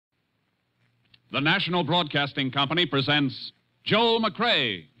The National Broadcasting Company presents Joel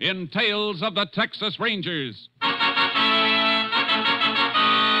McCrea in Tales of the Texas Rangers.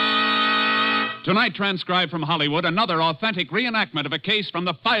 Tonight, transcribed from Hollywood, another authentic reenactment of a case from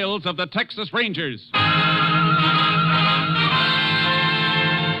the files of the Texas Rangers.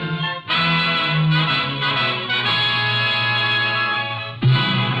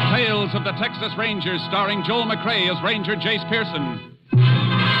 Tales of the Texas Rangers, starring Joel McCrea as Ranger Jace Pearson.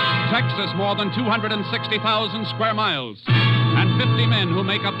 Texas, more than 260,000 square miles, and 50 men who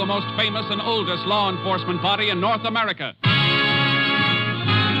make up the most famous and oldest law enforcement body in North America.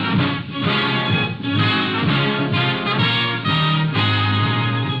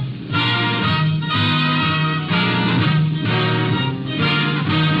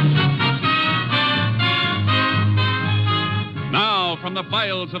 Now, from the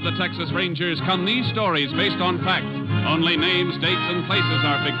files of the Texas Rangers come these stories based on fact. Only names, dates, and places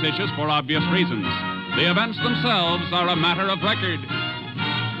are fictitious for obvious reasons. The events themselves are a matter of record.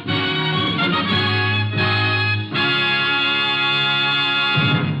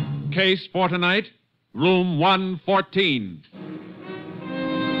 Case for tonight, room 114.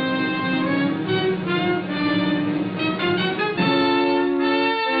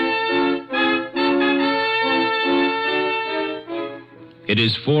 It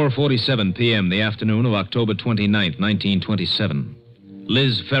is 4:47 p.m., the afternoon of October 29th, 1927.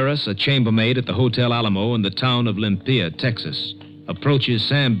 Liz Ferris, a chambermaid at the Hotel Alamo in the town of Limpia, Texas, approaches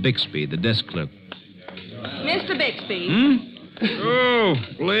Sam Bixby, the desk clerk. Mr. Bixby. Oh,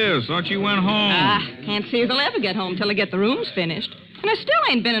 Liz, thought you went home. Can't see as I'll ever get home till I get the rooms finished. And I still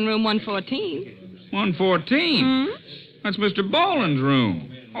ain't been in room 114. 114? That's Mr. Boland's room.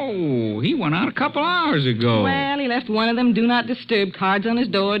 Oh, he went out a couple hours ago. Well, he left one of them do not disturb cards on his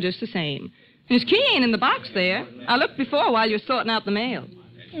door just the same. His key ain't in the box there. I looked before while you were sorting out the mail.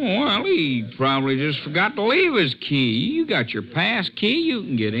 Well, he probably just forgot to leave his key. You got your pass key. You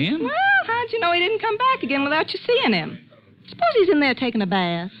can get in. Well, how'd you know he didn't come back again without you seeing him? Suppose he's in there taking a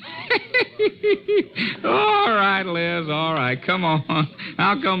bath. All right, Liz, all right. Come on.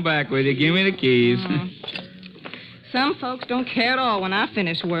 I'll come back with you. Give me the keys. Some folks don't care at all when I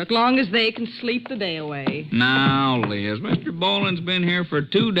finish work, long as they can sleep the day away. Now, Liz, Mr. Boland's been here for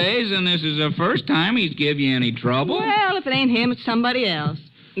 2 days, and this is the first time he's give you any trouble. Well, if it ain't him, it's somebody else.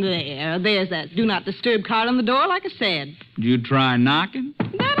 There's that do not disturb card on the door, like I said. Did you try knocking?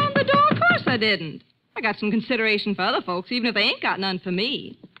 That on the door? Of course I didn't. I got some consideration for other folks, even if they ain't got none for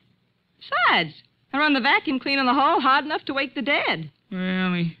me. Besides, I run the vacuum cleaner in the hall hard enough to wake the dead.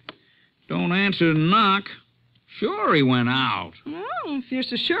 Well, he don't answer the knock. Sure he went out. Well, if you're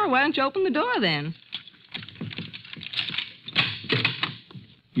so sure, why don't you open the door then?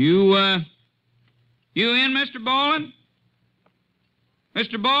 You in, Mr. Boland?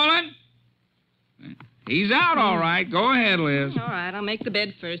 Mr. Boland? He's out, all right. Go ahead, Liz. All right, I'll make the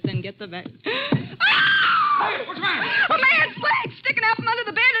bed first, then get the vacuum. Hey, what's the matter? A man's leg sticking out from under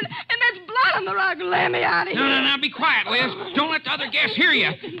the bed, and there's blood on the rug. Let me out of here. No, be quiet, Liz. Don't let the other guests hear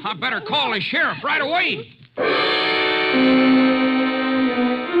you. I better call the sheriff right away.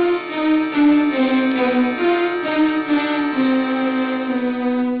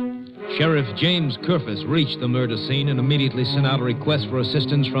 Sheriff James Kerfus reached the murder scene and immediately sent out a request for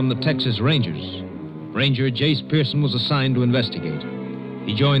assistance from the Texas Rangers. Ranger Jace Pearson was assigned to investigate.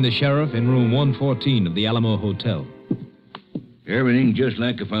 He joined the sheriff in room 114 of the Alamo Hotel. Everything just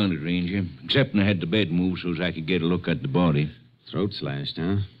like I found it, Ranger, except I had the bed moved so as I could get a look at the body. Throat slashed,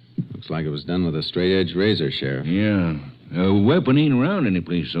 huh? Looks like it was done with a straight-edge razor, Sheriff. Yeah. A weapon ain't around any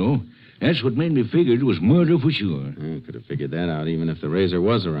place, so that's what made me figure it was murder for sure. I could have figured that out even if the razor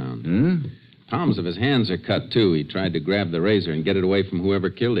was around. Huh? Palms of his hands are cut, too. He tried to grab the razor and get it away from whoever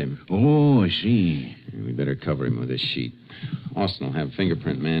killed him. Oh, I see. We better cover him with this sheet. Austin will have a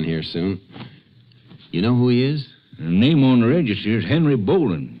fingerprint man here soon. You know who he is? The name on the register is Henry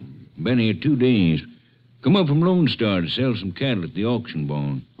Boland. Been here 2 days. Come up from Lone Star to sell some cattle at the auction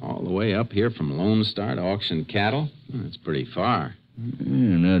barn. All the way up here from Lone Star to auction cattle? That's pretty far.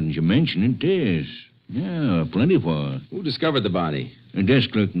 Yeah, now that you mention it, it is. Yeah, plenty far. Who discovered the body? A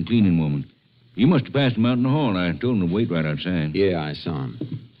desk clerk and cleaning woman. You must have passed him out in the hall. I told him to wait right outside. Yeah, I saw him.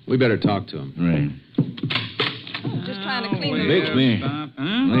 We better talk to him. Right. Just trying to clean the Bixby. Huh?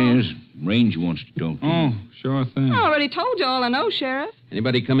 Liz, Ranger wants to talk to you. Oh, sure thing. I already told you all I know, Sheriff.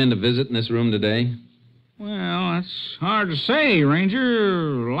 Anybody come in to visit in this room today? Well, that's hard to say,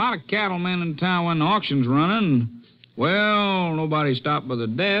 Ranger. A lot of cattlemen in town when the auction's running. Well, nobody stopped by the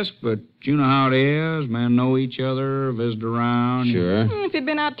desk, but you know how it is. Men know each other, visit around. Sure. If he'd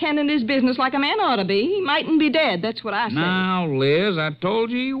been out tending his business like a man ought to be, he mightn't be dead. That's what I say. Now, Liz, I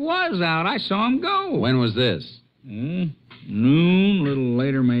told you he was out. I saw him go. When was this? Noon, a little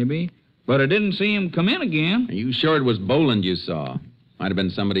later maybe. But I didn't see him come in again. Are you sure it was Boland you saw? Might have been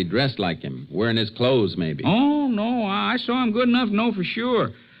somebody dressed like him, wearing his clothes, maybe. Oh, no, I saw him good enough to know for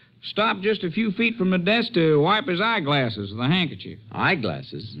sure. Stopped just a few feet from the desk to wipe his eyeglasses with a handkerchief.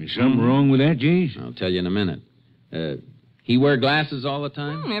 Eyeglasses? Is something wrong with that, Jace? I'll tell you in a minute. He wear glasses all the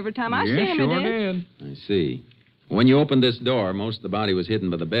time? Every time I see Yeah, him, sure he did. did. I see. When you opened this door, most of the body was hidden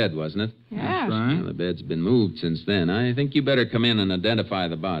by the bed, wasn't it? Yeah. That's right. Well, the bed's been moved since then. I think you better come in and identify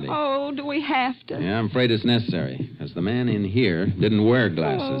the body. Oh, do we have to? Yeah, I'm afraid it's necessary, because the man in here didn't wear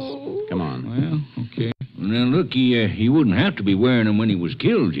glasses. Oh. Come on. Well, okay. Now, look, he wouldn't have to be wearing them when he was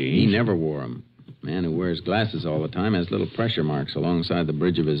killed, Jace. He never wore them. Man who wears glasses all the time has little pressure marks alongside the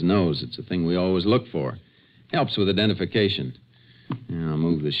bridge of his nose. It's a thing we always look for. Helps with identification. Yeah, I'll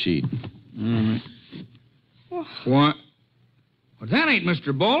move the sheet. What? Well, that ain't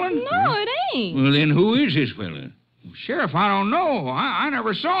Mr. Boland. No, it ain't. Well, then who is this fella? Sheriff, I don't know. I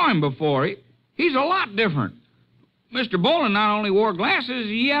never saw him before. He's a lot different. Mr. Boland not only wore glasses,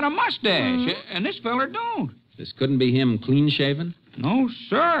 he had a mustache. And this feller don't. This couldn't be him clean-shaven? No,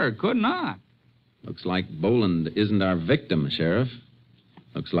 sir, could not. Looks like Boland isn't our victim, Sheriff.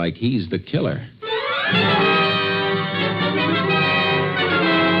 Looks like he's the killer.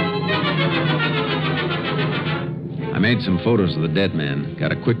 I made some photos of the dead man,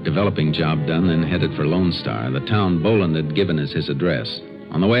 got a quick developing job done, then headed for Lone Star, the town Boland had given as his address.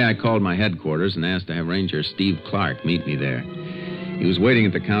 On the way, I called my headquarters and asked to have Ranger Steve Clark meet me there. He was waiting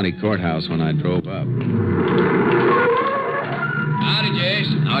at the county courthouse when I drove up. Howdy,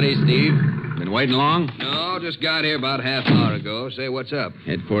 Jace. Howdy, Steve. Been waiting long? No, just got here about a half hour ago. Say, what's up?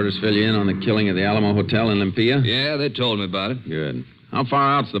 Headquarters fill you in on the killing of the Alamo Hotel in Olympia? Yeah, they told me about it. Good. How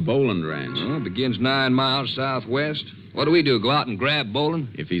far out's the Boland ranch? Well, it begins 9 miles southwest. What do we do, go out and grab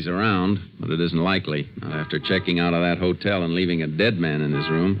Boland? If he's around, but it isn't likely. Not after checking out of that hotel and leaving a dead man in his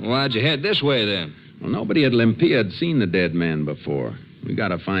room. Why'd you head this way, then? Well, nobody at Olympia had seen the dead man before. We got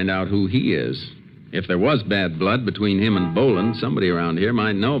to find out who he is. If there was bad blood between him and Boland, somebody around here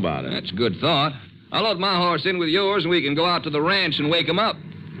might know about it. That's a good thought. I'll load my horse in with yours, and we can go out to the ranch and wake him up.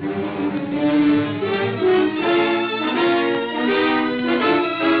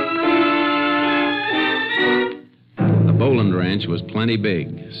 The Boland Ranch was plenty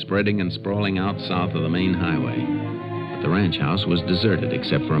big, spreading and sprawling out south of the main highway. But the ranch house was deserted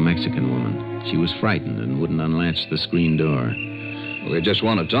except for a Mexican woman. She was frightened and wouldn't unlatch the screen door. We just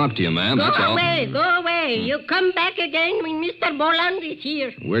want to talk to you, ma'am, that's all. Go away. You come back again when Mr. Boland is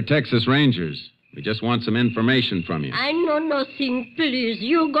here. We're Texas Rangers. We just want some information from you. I know nothing. Please,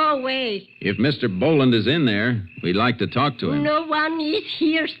 you go away. If Mr. Boland is in there, we'd like to talk to him. No one is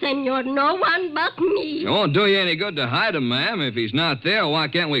here, senor. No one but me. It won't do you any good to hide him, ma'am. If he's not there, why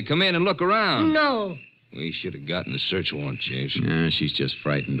can't we come in and look around? No. We should have gotten a search warrant, Chase. Yeah, she's just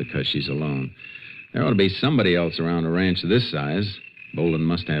frightened because she's alone. There ought to be somebody else around a ranch this size. Boland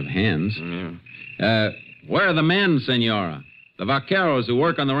must have hands. Yeah. Where are the men, senora? The vaqueros who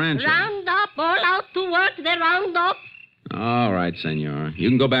work on the ranch. Round up, all out to work, they round up. All right, senora. You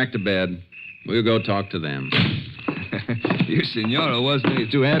can go back to bed. We'll go talk to them. Your senora wasn't any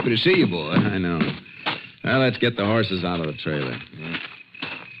too happy to see you, boy. I know. Well, let's get the horses out of the trailer.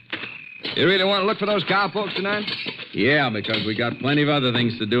 You really want to look for those cowpokes tonight? Yeah, because we got plenty of other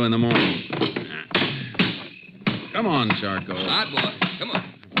things to do in the morning. Come on, Charcoal. All right, boy. Come on.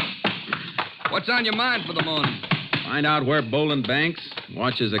 What's on your mind for the morning? Find out where Boland banks,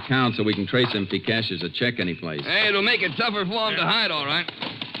 watch his account so we can trace him if he cashes a check anyplace. Hey, it'll make it tougher for him to hide, all right.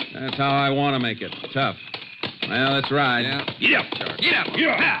 That's how I want to make it. Tough. Well, let's ride. Yeah. Get up, Charcoal. Get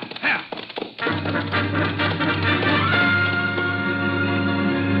up. Ha,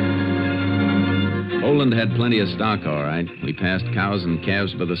 Boland had plenty of stock, all right. We passed cows and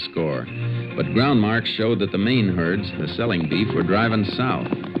calves by the score. But ground marks showed that the main herds, the selling beef, were driving south.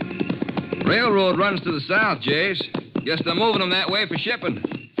 Railroad runs to the south, Jace. Guess they're moving them that way for shipping.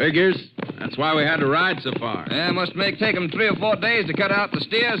 Figures. That's why we had to ride so far. Yeah, must take them 3 or 4 days to cut out the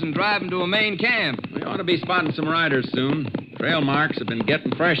steers and drive them to a main camp. We ought to be spotting some riders soon. Trail marks have been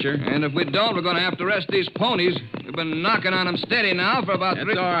getting fresher. And if we don't, we're going to have to rest these ponies. We've been knocking on them steady now for about It's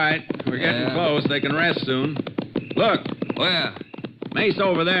 3... all right. We're getting Yeah. close. They can rest soon. Look. Where? Mesa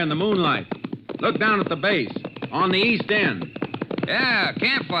over there in the moonlight. Look down at the base. On the east end. Yeah,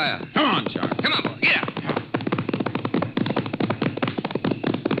 campfire. Come on, Charlie. Come on, boy. Get up.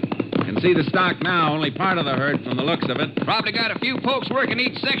 I can see the stock now, only part of the herd from the looks of it. Probably got a few folks working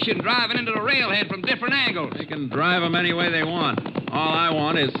each section, driving into the railhead from different angles. They can drive them any way they want. All I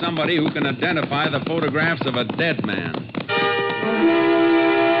want is somebody who can identify the photographs of a dead man.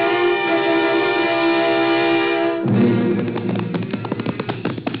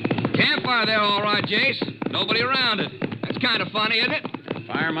 Campfire there, all right, Jace. Nobody around it. That's kind of funny, isn't it?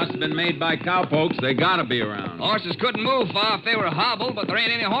 Fire must have been made by cowpokes. They gotta be around. Horses couldn't move far if they were hobbled, but there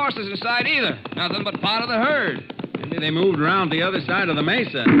ain't any horses in sight either. Nothing but part of the herd. Maybe they moved around the other side of the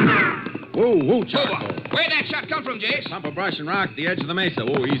mesa. Whoa, Charcoal. Where'd that shot come from, Jace? Pump a brush and rock at the edge of the mesa.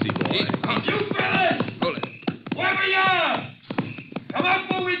 Whoa, easy, boy. Easy. You fellas! Hold it. Wherever you are! Come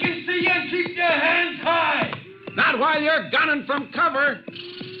up where we can see you and keep your hands high! Not while you're gunning from cover.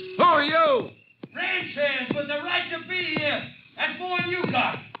 Who are you? Ranch hands with the right to be here. That's more than you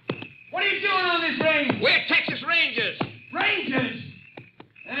got. What are you doing on this range? We're Texas Rangers. Rangers?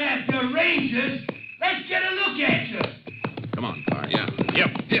 And after Rangers, let's get a look at you. Come on, Clark. Yeah.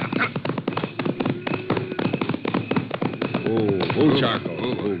 Oh, Charcoal.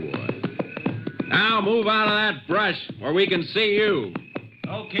 Oh, boy. Now move out of that brush where we can see you.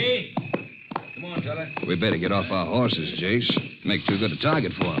 Okay. Come on, fella. We better get off our horses, Jace. Make too good a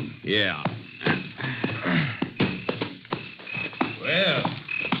target for them. Yeah. Well,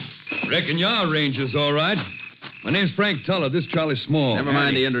 reckon you are Rangers, all right. My name's Frank Tuller. This Charlie Small. Never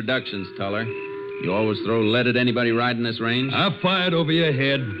mind the introductions, Tuller. You always throw lead at anybody riding this range? I fired over your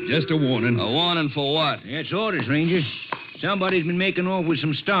head. Just a warning. A warning for what? That's orders, Ranger. Somebody's been making off with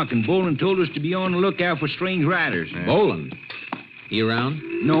some stock, and Bolin told us to be on the lookout for strange riders. Boland? He around?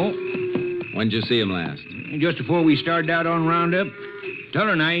 No. When'd you see him last? Just before we started out on Roundup.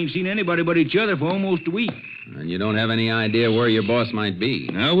 Tuller and I ain't seen anybody but each other for almost a week. And you don't have any idea where your boss might be?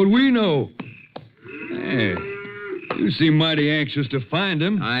 How would we know? Hey, you seem mighty anxious to find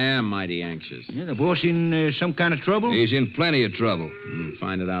him. I am mighty anxious. Yeah, the boss in some kind of trouble? He's in plenty of trouble. We'll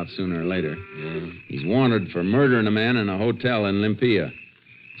find it out sooner or later. He's wanted for murdering a man in a hotel in Olympia.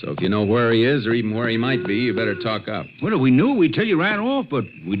 So if you know where he is or even where he might be, you better talk up. Well, if we knew, we'd tell you right off, but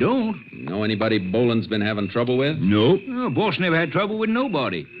we don't. Know anybody Boland's been having trouble with? Nope. No, boss never had trouble with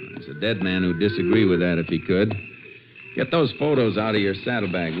nobody. There's a dead man who'd disagree with that if he could. Get those photos out of your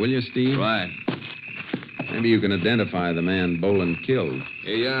saddlebag, will you, Steve? Right. Maybe you can identify the man Boland killed.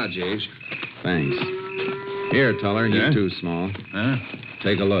 Here you are, Jace. Thanks. Here, Tuller, Yeah? you too, Small. Huh?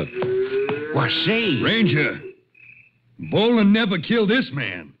 Take a look. Why, say. Ranger, Boland never killed this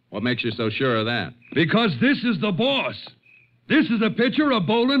man. What makes you so sure of that? Because this is the boss. This is a picture of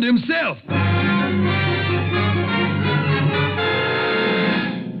Boland himself.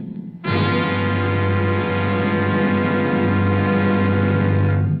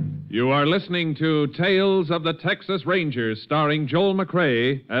 You are listening to Tales of the Texas Rangers, starring Joel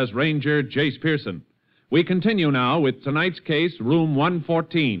McCrea as Ranger Jace Pearson. We continue now with tonight's case, Room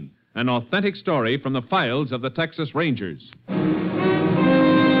 114, an authentic story from the files of the Texas Rangers.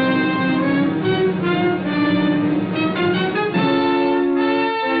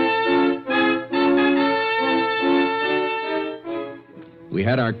 We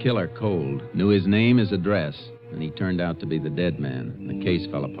had our killer cold, knew his name, his address, and he turned out to be the dead man. The case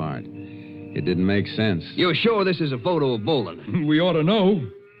fell apart. It didn't make sense. You're sure this is a photo of Boland? We ought to know.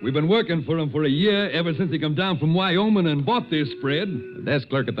 We've been working for him for a year, ever since he come down from Wyoming and bought this spread. The desk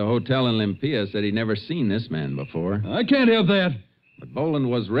clerk at the hotel in Olympia said he'd never seen this man before. I can't have that. But Boland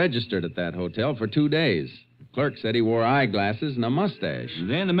was registered at that hotel for 2 days. The clerk said he wore eyeglasses and a mustache.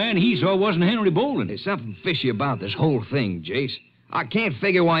 Then the man he saw wasn't Henry Bolin. There's something fishy about this whole thing, Jace. I can't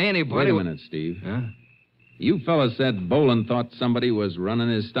figure why anybody... Wait a minute, Steve. Huh? You fellas said Boland thought somebody was running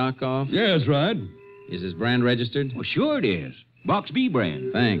his stock off? Yeah, that's right. Is his brand registered? Well, sure it is. Box B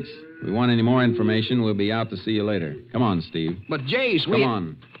brand. Thanks. If we want any more information, we'll be out to see you later. Come on, Steve. But, Jace, Come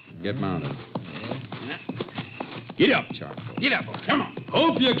on. Get mounted. Get up. Charcoal. Get up. Come on.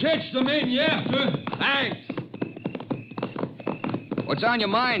 Hope you catch the man you're after. Thanks. What's on your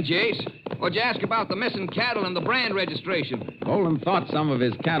mind, Jace? What'd you ask about the missing cattle and the brand registration? Boland thought some of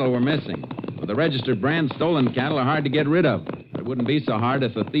his cattle were missing. With the registered brand, stolen cattle are hard to get rid of. It wouldn't be so hard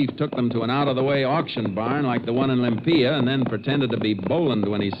if the thief took them to an out-of-the-way auction barn like the one in Olympia and then pretended to be Boland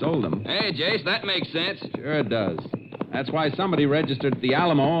when he sold them. Hey, Jace, that makes sense. Sure it does. That's why somebody registered the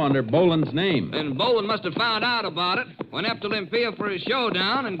Alamo under Boland's name. And Boland must have found out about it, went up to Olympia for his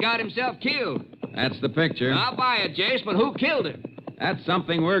showdown, and got himself killed. That's the picture. I'll buy it, Jace, but who killed him? That's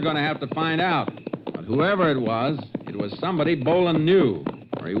something we're going to have to find out. But whoever it was somebody Boland knew,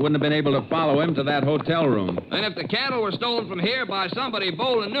 or he wouldn't have been able to follow him to that hotel room. And if the cattle were stolen from here by somebody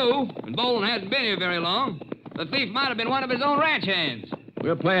Boland knew, and Boland hadn't been here very long, the thief might have been one of his own ranch hands.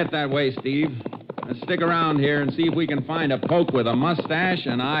 We'll play it that way, Steve. Let's stick around here and see if we can find a poke with a mustache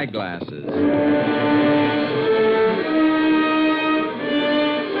and eyeglasses.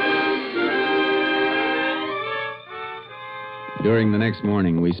 During the next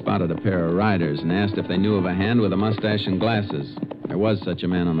morning, we spotted a pair of riders and asked if they knew of a hand with a mustache and glasses. There was such a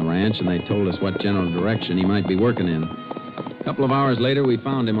man on the ranch, and they told us what general direction he might be working in. A couple of hours later, we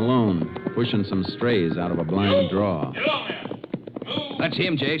found him alone, pushing some strays out of a blind draw. Get on there. Move. That's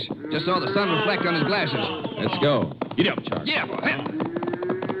him, Jace. Just saw the sun reflect on his glasses. Let's go. Get up, Charlie. Yeah, boy.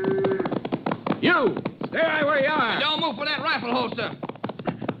 You! Stay right where you are! Don't move for that rifle holster.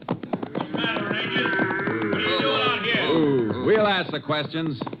 What's the matter, Rangers? What are you doing out here? Ooh, we'll ask the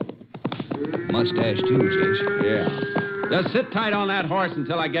questions. Mustache, too, Jace. Yeah. Just sit tight on that horse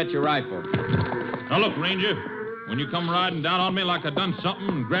until I get your rifle. Now, look, Ranger. When you come riding down on me like I done something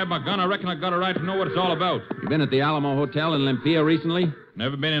and grab my gun, I reckon I got a right to know what it's all about. You been at the Alamo Hotel in Limpia recently?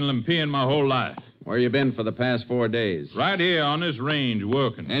 Never been in Limpia in my whole life. Where you been for the past 4 days? Right here on this range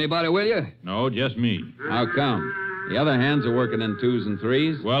working. Anybody with you? No, just me. How come? The other hands are working in 2s and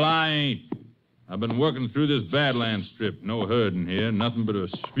 3s? Well, I ain't. I've been working through this Badlands strip. No herding here. Nothing but a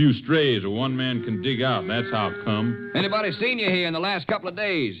few strays a one man can dig out. That's how it come. Anybody seen you here in the last couple of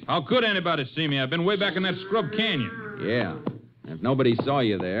days? How could anybody see me? I've been way back in that scrub canyon. Yeah. If nobody saw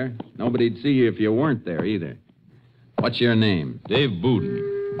you there, nobody'd see you if you weren't there either. What's your name? Dave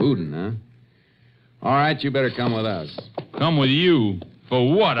Booden. Booden, huh? All right, you better come with us. Come with you?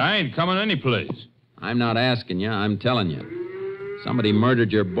 For what? I ain't coming any place. I'm not asking you, I'm telling you. Somebody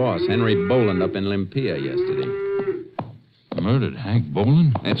murdered your boss, Henry Boland, up in Limpia yesterday. Murdered Hank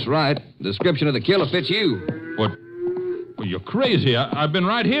Boland? That's right. The description of the killer fits you. What? Well, you're crazy. I've been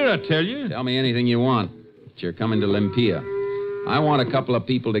right here, I tell you. Tell me anything you want, but you're coming to Limpia. I want a couple of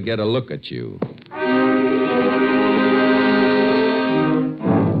people to get a look at you.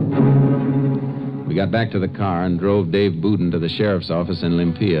 We got back to the car and drove Dave Booden to the sheriff's office in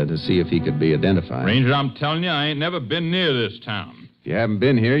Limpia to see if he could be identified. Ranger, I'm telling you, I ain't never been near this town. If you haven't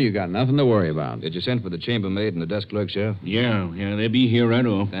been here, you got nothing to worry about. Did you send for the chambermaid and the desk clerk, Sheriff? Yeah, they'll be here right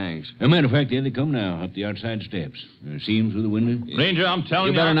off. Thanks. As a matter of fact, there they come now, up the outside steps. See them through the window? Ranger, I'm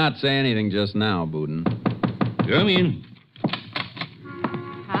telling you... You better not say anything just now, Booden. Come in.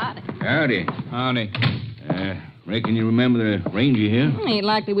 Howdy. Howdy. Howdy. Reckon you remember the ranger here? Ain't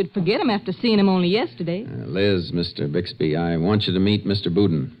likely we'd forget him after seeing him only yesterday. Liz, Mr. Bixby, I want you to meet Mr.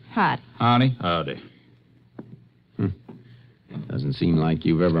 Booden. Howdy. Howdy. Howdy. Doesn't seem like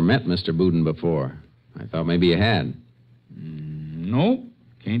you've ever met Mr. Booden before. I thought maybe you had. Nope.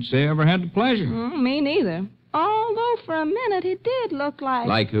 Can't say I ever had the pleasure. Me neither. Although for a minute he did look like...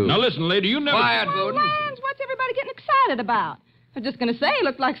 Like who? Now listen, lady, you never... Quiet, Booden. Lines, what's everybody getting excited about? I was just going to say he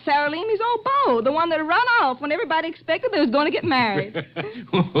looked like Sarah Leamy's old beau, the one that run off when everybody expected they was going to get married.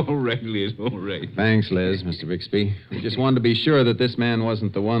 All right, Liz, all right. Thanks, Liz, Mr. Bixby. We just wanted to be sure that this man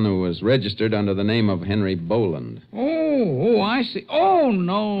wasn't the one who was registered under the name of Henry Boland. Oh, I see. Oh,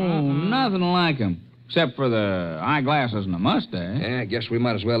 no, nothing like him. Except for the eyeglasses and the mustache. Yeah, I guess we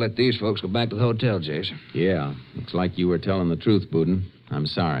might as well let these folks go back to the hotel, Jace. Yeah, looks like you were telling the truth, Booden. I'm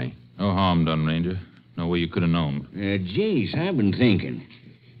sorry. No harm done, Ranger. No way you could have known. Jace, I've been thinking.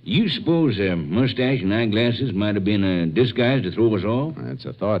 You suppose mustache and eyeglasses might have been a disguise to throw us off? That's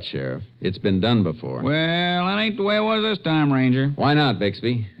a thought, Sheriff. It's been done before. Well, that ain't the way it was this time, Ranger. Why not,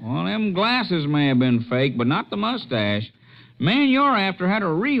 Bixby? Well, them glasses may have been fake, but not the mustache. Man you're after had a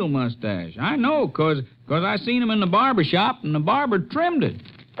real mustache. I know, 'cause I seen him in the barber shop, and the barber trimmed it.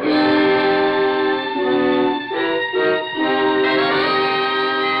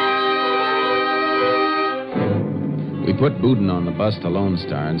 We put Booden on the bus to Lone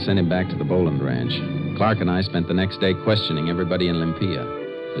Star and sent him back to the Boland Ranch. Clark and I spent the next day questioning everybody in Limpia.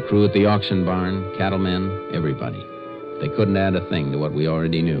 The crew at the auction barn, cattlemen, everybody. They couldn't add a thing to what we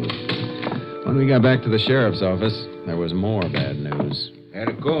already knew. When we got back to the sheriff's office, there was more bad news. Had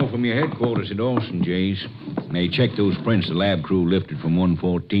a call from your headquarters at Austin, Jace. They checked those prints the lab crew lifted from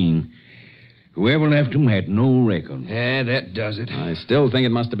 114. Whoever left them had no record. Yeah, that does it. I still think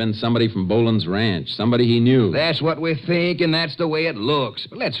it must have been somebody from Boland's ranch, somebody he knew. That's what we think, and that's the way it looks.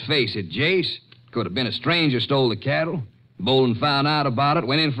 But let's face it, Jace. Could have been a stranger stole the cattle. Boland found out about it,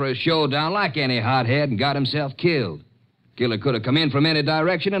 went in for a showdown like any hothead, and got himself killed. Killer could have come in from any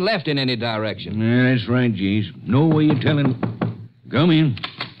direction and left in any direction. Yeah, that's right, Jace. No way you're telling... Come in.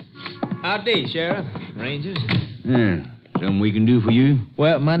 Howdy, Sheriff. Rangers. Yeah. Something we can do for you?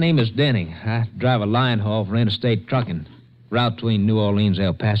 Well, my name is Denning. I drive a line haul for Interstate Trucking. Route between New Orleans and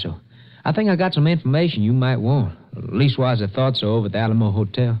El Paso. I think I got some information you might want. Leastwise, I thought so over at the Alamo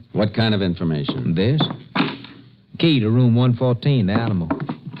Hotel. What kind of information? This? key to room 114, the Alamo.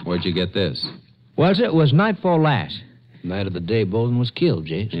 Where'd you get this? Well, sir, it was nightfall last. Night of the day Bolin was killed,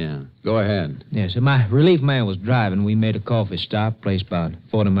 Jace. Yeah. Go ahead. Yes, sir. My relief man was driving. We made a coffee stop, place about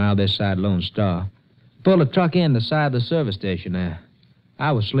 40 miles this side Lone Star. Pulled a truck in the side of the service station there.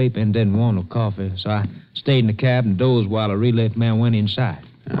 I was sleeping, didn't want no coffee, so I stayed in the cab and dozed while a relief man went inside.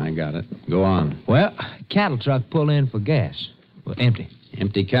 I got it. Go on. Well, cattle truck pulled in for gas. Well, empty.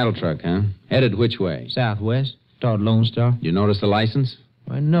 Empty cattle truck, huh? Headed which way? Southwest, toward Lone Star. You notice the license?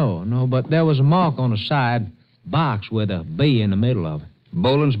 Well, no, but there was a mark on the side, box with a B in the middle of it.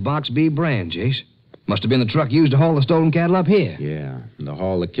 Boland's Box B brand, Jace. Must have been the truck used to haul the stolen cattle up here. Yeah, and to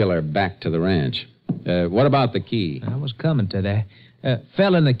haul the killer back to the ranch. What about the key? I was coming to that.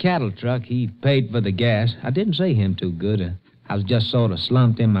 Fell in the cattle truck. He paid for the gas. I didn't see him too good. I was just sort of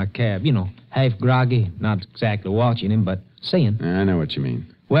slumped in my cab. You know, half groggy, not exactly watching him, but seeing. I know what you mean.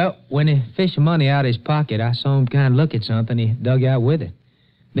 Well, when he fished the money out of his pocket, I saw him kind of look at something he dug out with it.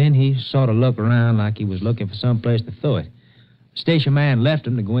 Then he sort of looked around like he was looking for some place to throw it. Station man left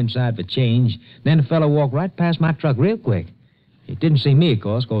him to go inside for change. Then the fellow walked right past my truck real quick. He didn't see me, of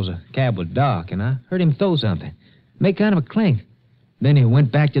course, because the cab was dark, and I heard him throw something. Make kind of a clink. Then he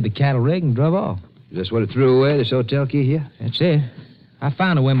went back to the cattle rig and drove off. Is this what he threw away, this hotel key here? That's it. I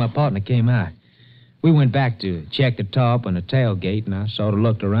found it when my partner came out. We went back to check the top and the tailgate, and I sort of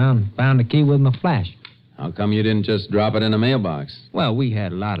looked around and found the key with my flash. How come you didn't just drop it in a mailbox? Well, we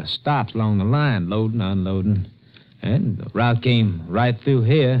had a lot of stops along the line, loading, unloading. And the route came right through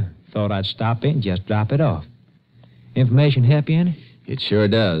here. Thought I'd stop in and just drop it off. Information help you any? It sure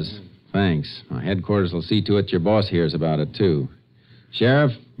does. Thanks. My headquarters will see to it your boss hears about it, too.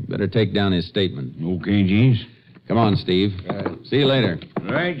 Sheriff, you better take down his statement. Okay, Jeez. Come on, Steve. See you later.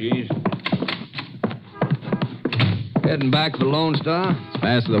 All right, Jeez. Heading back for Lone Star? As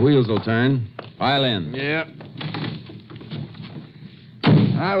fast as the wheels will turn. Pile in. Yeah.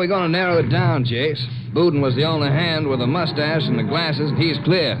 How are we going to narrow it down, Jace? Boudin was the only hand with a mustache and the glasses, and he's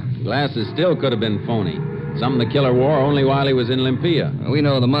clear. Glasses still could have been phony. Something the killer wore only while he was in Olympia. We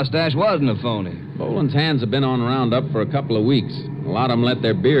know the mustache wasn't a phony. Boland's hands have been on roundup for a couple of weeks. A lot of them let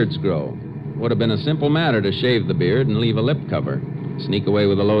their beards grow. Would have been a simple matter to shave the beard and leave a lip cover. Sneak away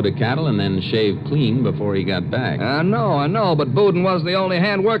with a load of cattle and then shave clean before he got back. I know, but Boudin was the only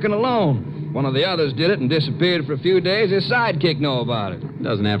hand working alone. One of the others did it and disappeared for a few days. His sidekick know about it. It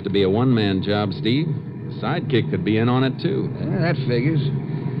doesn't have to be a one-man job, Steve. The sidekick could be in on it, too. Yeah, that figures.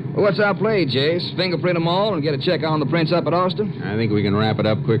 Well, what's our play, Jace? Fingerprint them all and get a check on the prints up at Austin? I think we can wrap it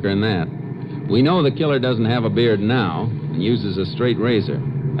up quicker than that. We know the killer doesn't have a beard now and uses a straight razor.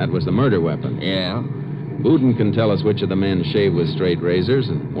 That was the murder weapon. Yeah? Boudin can tell us which of the men shave with straight razors,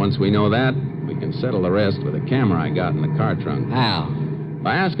 and once we know that, we can settle the rest with a camera I got in the car trunk. How?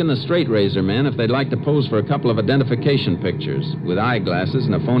 By asking the straight razor men if they'd like to pose for a couple of identification pictures with eyeglasses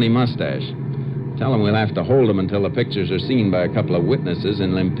and a phony mustache. Tell them we'll have to hold them until the pictures are seen by a couple of witnesses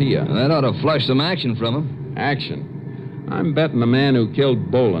in Olympia. That ought to flush some action from them. Action? I'm betting the man who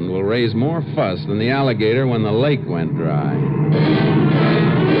killed Boland will raise more fuss than the alligator when the lake went dry.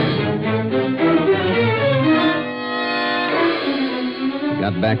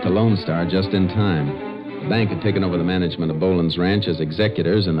 Got back to Lone Star just in time. The bank had taken over the management of Boland's ranch as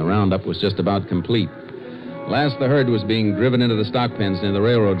executors, and the roundup was just about complete. Last the herd was being driven into the stock pens near the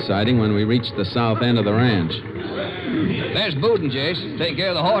railroad siding when we reached the south end of the ranch. There's Boudin, Jace. Taking care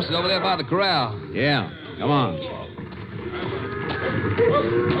of the horses over there by the corral. Yeah, come on.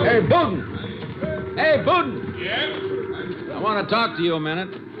 Hey, Boudin! Hey, Boudin! Yeah? I want to talk to you a minute.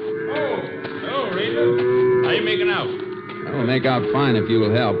 Oh, hello, Ranger. How you making out? I'll make out fine if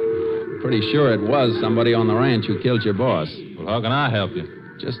you'll help. Pretty sure it was somebody on the ranch who killed your boss. Well, how can I help you?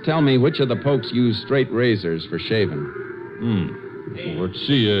 Just tell me which of the pokes use straight razors for shaving. Well, let's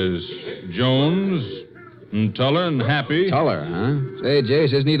see. Jones, and Tuller, and Happy. Tuller, huh? Say,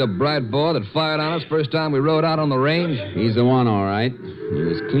 Jace, isn't he the bright boy that fired on us first time we rode out on the range? He's the one, all right. He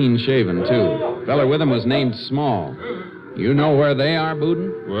was clean shaven, too. Feller with him was named Small. You know where they are,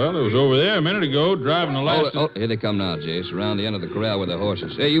 Boudin? Well, it was over there a minute ago, driving the last... Oh, here they come now, Jace, around the end of the corral with their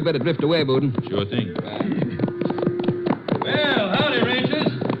horses. Hey, you better drift away, Boudin. Sure thing. Well, howdy, Rangers.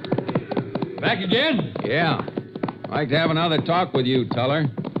 Back again? Yeah. Like to have another talk with you, Tuller.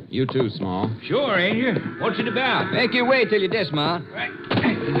 You too, Small. Sure, Ranger. What's it about? Make your way till you dismount.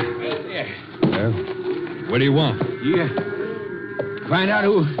 Yeah. Well, what do you want? Yeah. Find out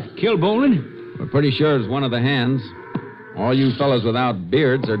who killed Boland? We're pretty sure it's one of the hands. All you fellas without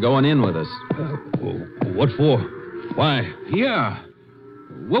beards are going in with us. What for? Why? Yeah.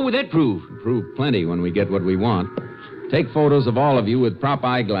 What would that prove? Prove plenty when we get what we want. Take photos of all of you with prop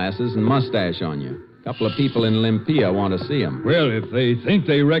eyeglasses and mustache on you. A couple of people in Olympia want to see him. Well, if they think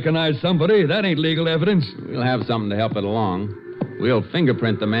they recognize somebody, that ain't legal evidence. We'll have something to help it along. We'll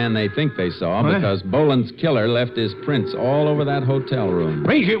fingerprint the man they think they saw What? because Boland's killer left his prints all over that hotel room.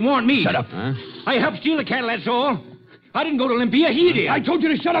 Ranger, it warned me. Shut up. Huh? I helped steal the cattle, that's all. I didn't go to Olympia. He did. I told you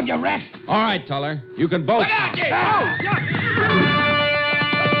to shut up, you rat. All right, Tuller. You can both.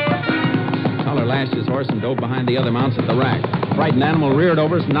 Tuller lashed his horse and dove behind the other mounts at the rack. The frightened animal reared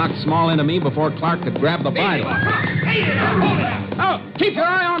over us and knocked Small into me before Clark could grab the bridle. Oh, keep your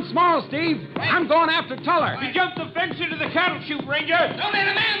eye on Small, Steve. I'm going after Tuller. He jumped the fence into the cattle chute, Ranger. Don't let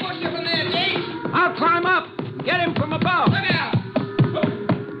him ambush you from there, Jase. I'll climb up. Get him from above. Look out.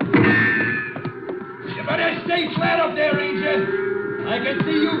 You better stay flat up there, Ranger. I can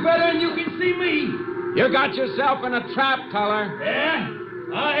see you better than you can see me. You got yourself in a trap, Tuller. Yeah?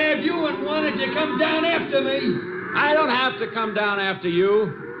 I'll have you in one if you come down after me. I don't have to come down after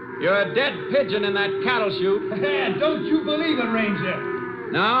you. You're a dead pigeon in that cattle chute. Don't you believe it, Ranger?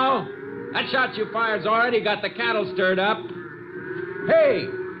 No? That shot you fired's already got the cattle stirred up. Hey,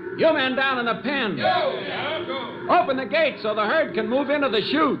 you men down in the pen. Go. Open the gate so the herd can move into the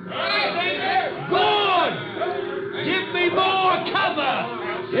chute. Good! Give me more cover!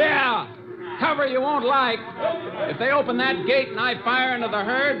 Yeah, cover you won't like. If they open that gate and I fire into the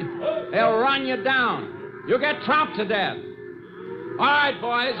herd, they'll run you down. You'll get tromped to death. All right,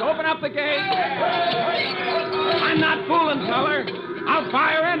 boys, open up the gate. I'm not fooling, Tuller. I'll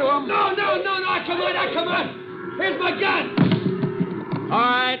fire into them. No, come on. Here's my gun. All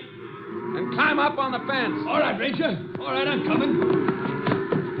right, and climb up on the fence. All right, Ranger. All right, I'm coming.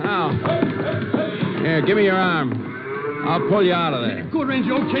 Now, here, give me your arm. I'll pull you out of there. Good,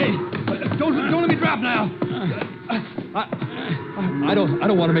 Ranger, okay. Don't let me drop now. I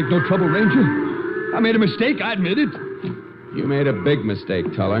don't want to make no trouble, Ranger. I made a mistake, I admit it. You made a big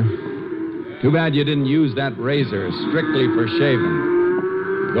mistake, Tuller. Too bad you didn't use that razor strictly for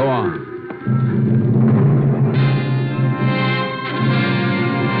shaving. Go on.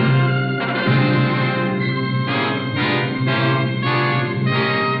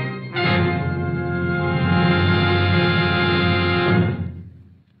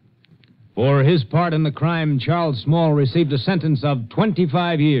 For his part in the crime, Charles Small received a sentence of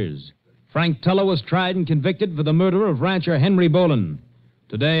 25 years. Frank Tuller was tried and convicted for the murder of rancher Henry Boland.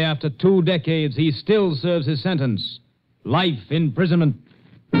 Today, after 2 decades, he still serves his sentence. Life imprisonment.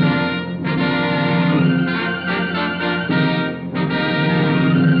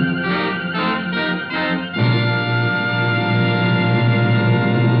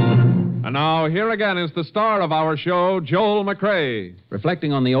 And now, here again is the star of our show, Joel McCrea.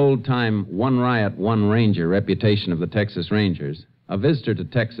 Reflecting on the old-time one riot, one ranger reputation of the Texas Rangers, a visitor to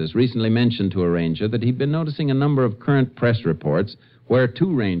Texas recently mentioned to a ranger that he'd been noticing a number of current press reports where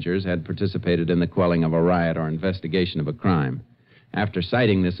 2 rangers had participated in the quelling of a riot or investigation of a crime. After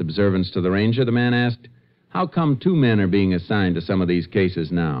citing this observance to the ranger, the man asked, "How come 2 men are being assigned to some of these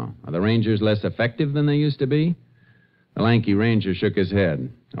cases now? Are the rangers less effective than they used to be?" The lanky ranger shook his head.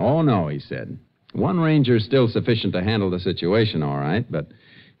 "Oh, no," he said. "1 ranger is still sufficient to handle the situation, all right, but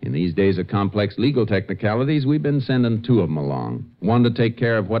in these days of complex legal technicalities, we've been sending 2 of them along. One to take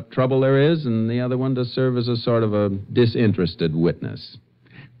care of what trouble there is, and the other one to serve as a sort of a disinterested witness."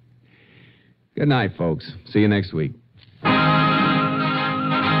 Good night, folks. See you next week.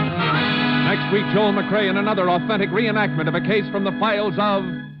 Next week, Joel McCrea in another authentic reenactment of a case from the files of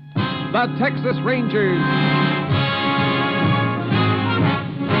the Texas Rangers.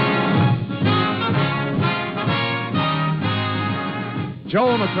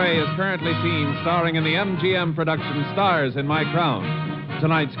 Joel McCrea is currently seen starring in the MGM production Stars in My Crown.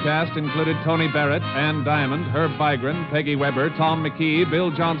 Tonight's cast included Tony Barrett, Ann Diamond, Herb Vigran, Peggy Weber, Tom McKee, Bill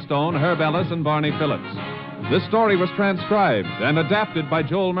Johnstone, Herb Ellis, and Barney Phillips. This story was transcribed and adapted by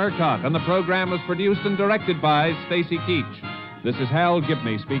Joel Murcott, and the program was produced and directed by Stacy Keach. This is Hal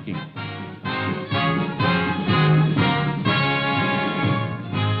Gibney speaking.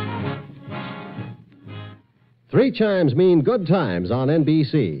 Three chimes mean good times on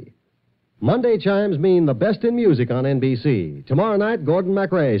NBC. Monday chimes mean the best in music on NBC. Tomorrow night, Gordon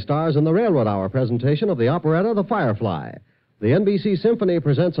MacRae stars in the Railroad Hour presentation of the operetta The Firefly. The NBC Symphony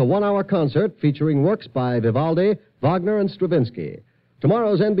presents a 1-hour concert featuring works by Vivaldi, Wagner, and Stravinsky.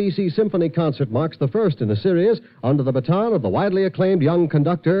 Tomorrow's NBC Symphony concert marks the first in a series under the baton of the widely acclaimed young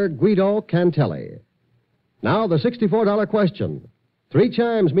conductor Guido Cantelli. Now, the $64 question. Three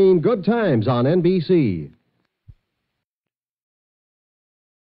chimes mean good times on NBC.